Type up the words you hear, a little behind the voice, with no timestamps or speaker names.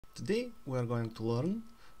Today we are going to learn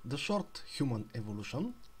the short human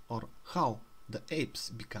evolution, or how the apes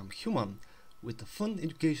become human, with a fun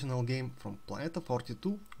educational game from Planeta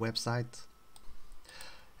 42 website.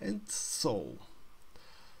 And so,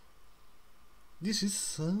 this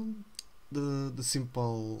is the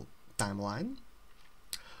simple timeline,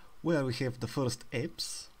 where we have the first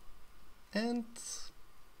apes and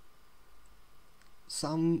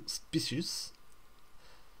some species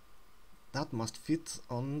that must fit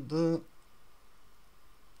on the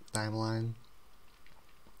timeline.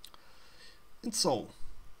 And so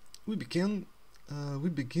we begin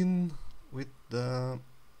with the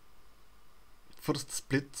first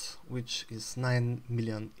split, which is 9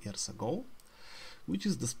 million years ago, which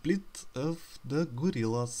is the split of the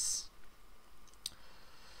gorillas.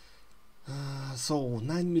 So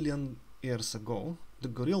 9 million years ago, the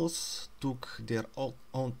gorillas took their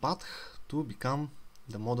own path to become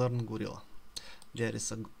the modern gorilla. There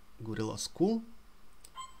is a gorilla school.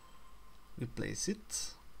 We place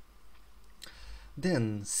it.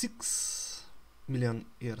 Then 6 million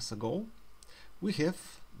years ago, we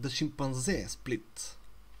have the chimpanzee split.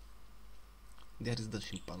 There is the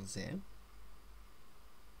chimpanzee.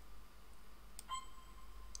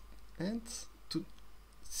 And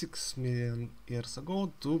 6 million years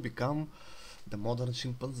ago to become the modern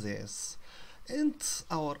chimpanzees. And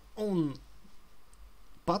our own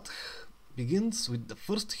path begins with the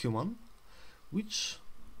first human, which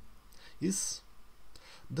is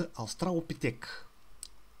the Australopithec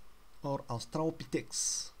or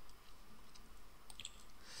Australopithecus.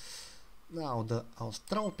 Now the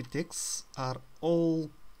Australopithecus are all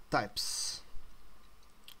types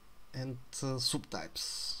and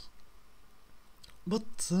subtypes,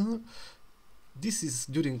 but this is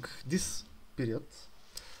during this period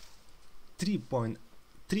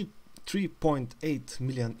 3.8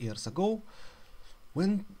 million years ago,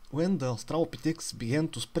 when the Australopithecus began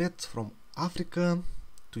to spread from Africa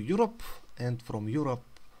to Europe and from Europe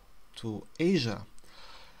to Asia.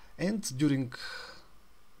 And during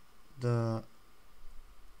the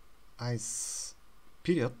ice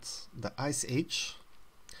period, the ice age,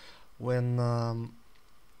 when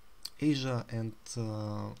Asia and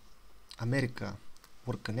America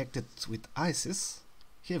were connected with ices,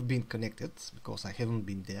 have been connected because I haven't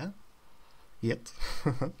been there yet.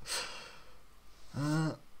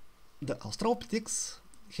 The Australopithecus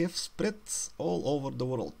have spread all over the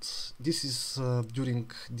world. This is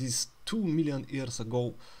during these 2 million years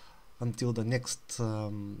ago until the next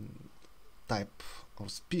type or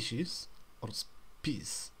species of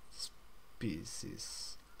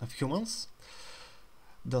humans.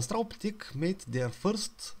 The Australopithec made their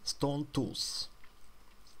first stone tools,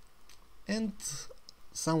 and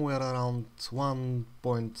somewhere around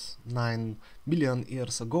 1.9 million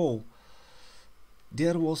years ago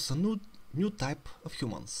there was a new type of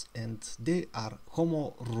humans, and they are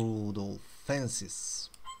Homo rudolfensis.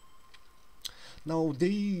 Now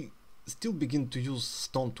they still begin to use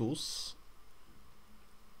stone tools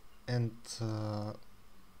and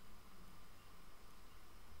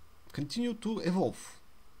continue to evolve.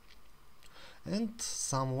 And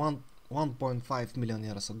some 1.5 million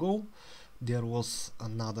years ago there was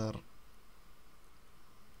another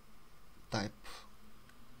type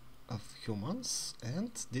of humans,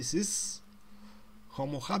 and this is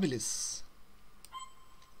Homo habilis.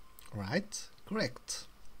 Right? Correct.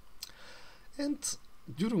 And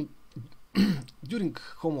during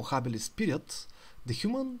Homo habilis period, the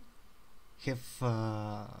human have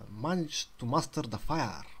managed to master the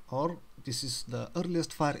fire, or this is the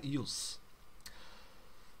earliest fire use.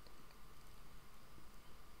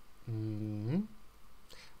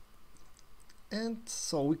 And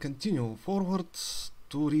so we continue forward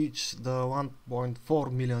to reach the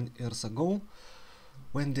 1.4 million years ago,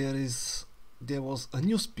 when there was a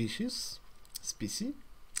new species,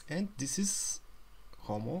 and this is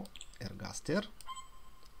Homo ergaster.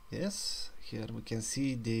 Yes, here we can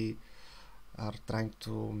see they are trying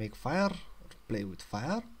to make fire, or play with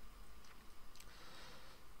fire.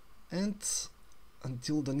 And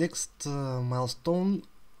until the next milestone,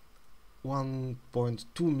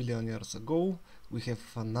 1.2 million years ago, we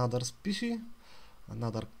have another species,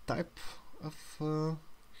 another type of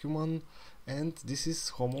human, and this is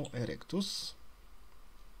Homo erectus.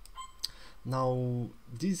 Now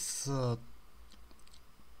these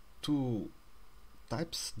two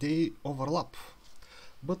types, they overlap,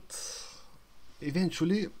 but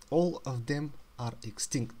eventually all of them are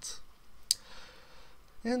extinct.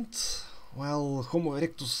 And while Homo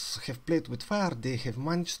erectus have played with fire, they have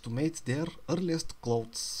managed to make their earliest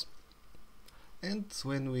clothes. And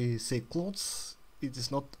when we say clothes, it is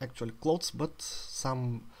not actually clothes, but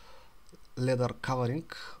some leather covering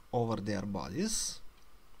over their bodies,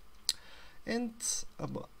 and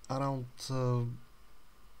around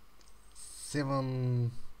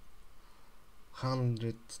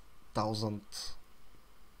 700,000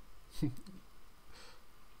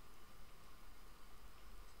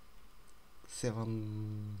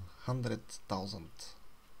 700,000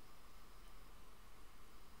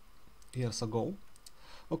 years ago.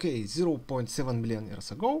 Okay, 0.7 million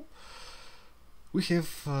years ago, we have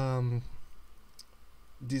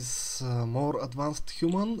this more advanced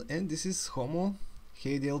human, and this is Homo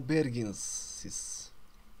heidelbergensis.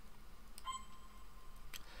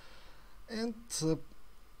 And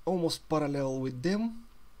almost parallel with them,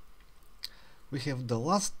 we have the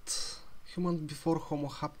last human before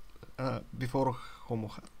Homo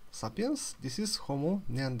sapiens. This is Homo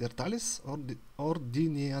neanderthalis, or the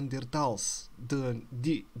Neanderthals, the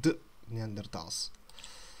Neanderthals.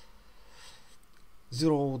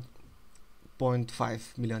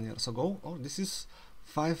 0.5 million years ago, or this is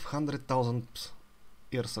 500,000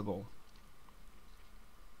 years ago.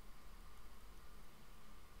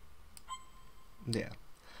 There.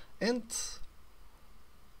 And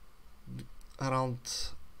around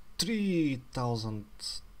 300,000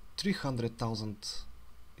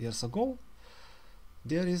 years ago,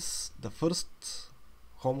 there is the first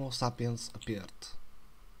Homo sapiens appeared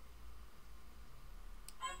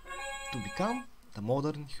to become the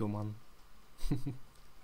modern human.